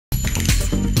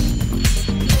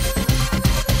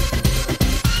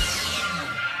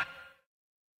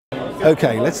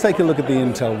Okay, let's take a look at the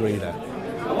Intel reader.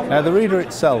 Now the reader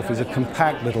itself is a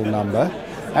compact little number,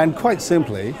 and quite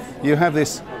simply you have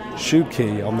this shoot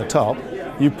key on the top,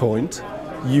 you point,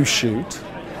 you shoot,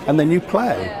 and then you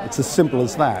play. It's as simple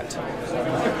as that.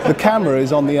 The camera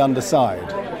is on the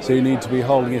underside, so you need to be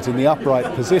holding it in the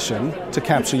upright position to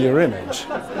capture your image.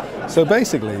 So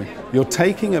basically, you're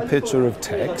taking a picture of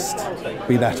text,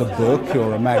 be that a book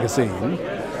or a magazine.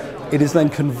 It is then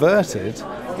converted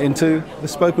into the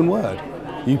spoken word.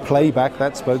 You play back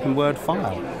that spoken word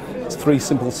file. It's 3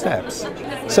 simple steps.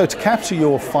 So to capture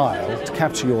your file, to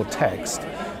capture your text,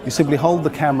 you simply hold the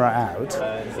camera out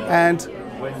and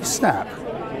you snap.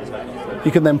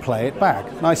 You can then play it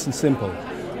back, nice and simple.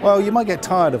 Well, you might get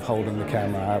tired of holding the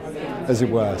camera out, as it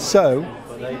were. So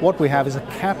what we have is a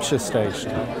capture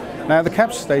station. Now the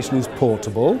capture station is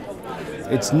portable.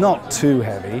 It's not too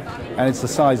heavy, and it's the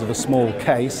size of a small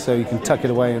case, so you can tuck it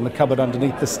away in the cupboard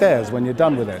underneath the stairs when you're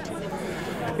done with it.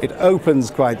 It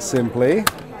opens quite simply.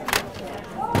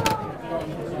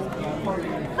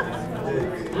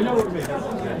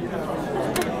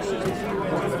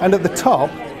 And at the top,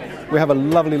 we have a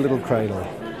lovely little cradle,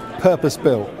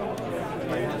 purpose-built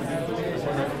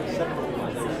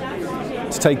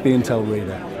to take the Intel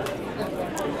reader.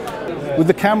 With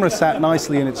the camera sat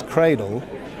nicely in its cradle,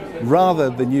 rather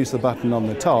than use the button on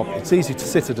the top, it's easy to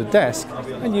sit at a desk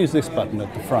and use this button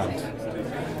at the front.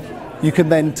 You can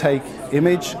then take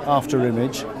image after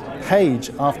image,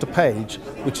 page after page,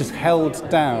 which is held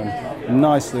down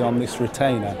nicely on this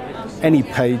retainer. Any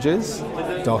pages,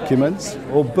 documents,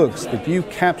 or books that you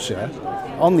capture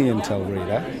on the Intel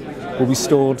reader will be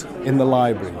stored in the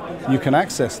library. You can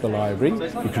access the library,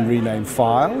 you can rename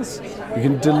files, you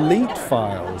can delete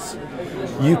files.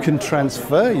 You can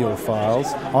transfer your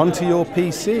files onto your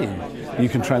PC. You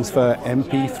can transfer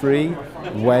MP3,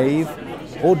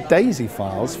 WAV, or DAISY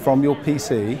files from your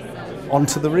PC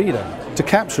onto the reader. To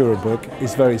capture a book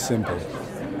is very simple.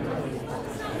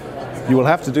 You will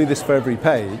have to do this for every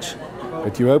page,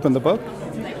 but you open the book,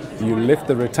 you lift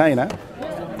the retainer,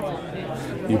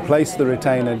 you place the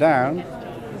retainer down,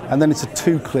 and then it's a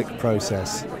 2-click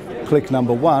process. Click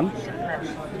number 1,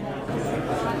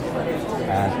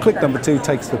 and click number 2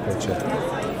 takes the picture.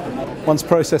 Once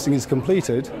processing is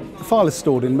completed, the file is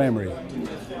stored in memory.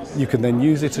 You can then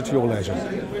use it at your leisure.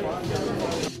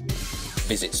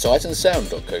 Visit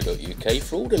sightandsound.co.uk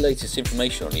for all the latest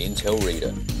information on the Intel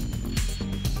reader.